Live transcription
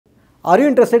Are you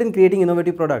interested in creating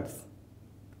innovative products?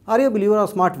 Are you a believer of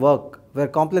smart work where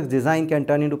complex design can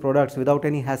turn into products without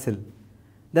any hassle?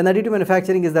 Then additive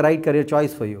manufacturing is the right career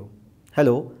choice for you.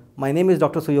 Hello, my name is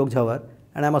Dr. Suyog Jhavar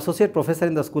and I am Associate Professor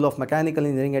in the School of Mechanical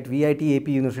Engineering at VIT-AP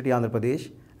University, Andhra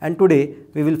Pradesh, and today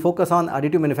we will focus on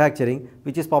additive manufacturing,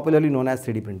 which is popularly known as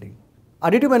 3D printing.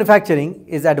 Additive manufacturing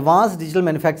is advanced digital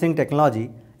manufacturing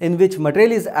technology in which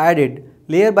material is added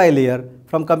layer by layer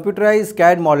from computerized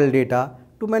CAD model data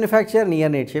to manufacture near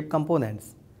net shape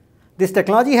components. This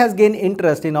technology has gained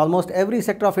interest in almost every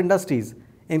sector of industries,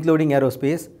 including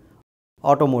aerospace,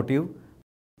 automotive,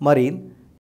 marine,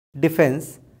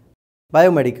 defense,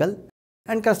 biomedical,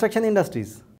 and construction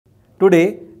industries.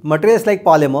 Today, materials like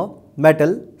polymer,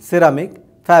 metal, ceramic,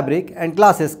 fabric, and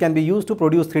glasses can be used to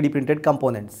produce 3D printed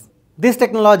components. This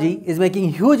technology is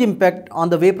making huge impact on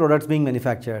the way products being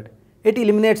manufactured. It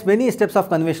eliminates many steps of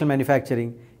conventional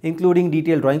manufacturing, including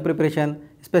detailed drawing preparation,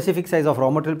 specific size of raw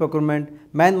material procurement,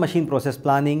 man-machine process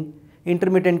planning,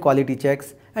 intermittent quality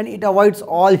checks, and it avoids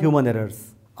all human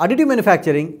errors. Additive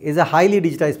manufacturing is a highly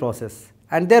digitized process,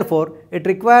 and therefore it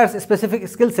requires a specific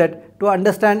skill set to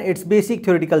understand its basic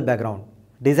theoretical background.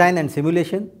 Design and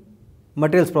simulation,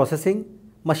 materials processing,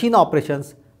 machine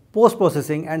operations,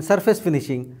 post-processing, and surface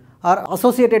finishing are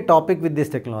associated topics with these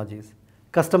technologies.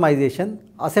 Customization,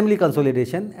 assembly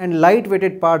consolidation, and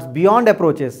light-weighted parts beyond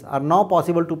approaches are now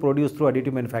possible to produce through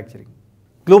additive manufacturing.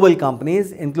 Global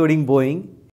companies including Boeing,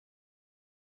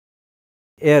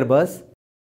 Airbus,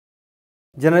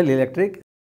 General Electric,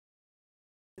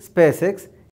 SpaceX,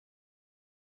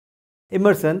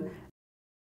 Emerson,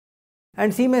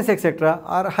 and Siemens etc.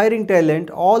 are hiring talent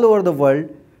all over the world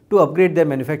to upgrade their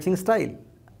manufacturing style.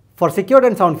 For secured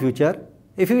and sound future,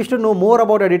 if you wish to know more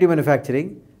about additive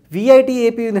manufacturing,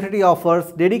 VIT-AP University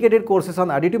offers dedicated courses on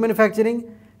additive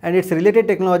manufacturing and its related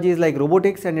technologies like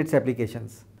robotics and its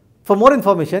applications. For more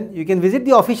information, you can visit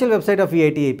the official website of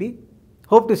VIT-AP.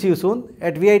 Hope to see you soon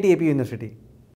at VIT-AP University.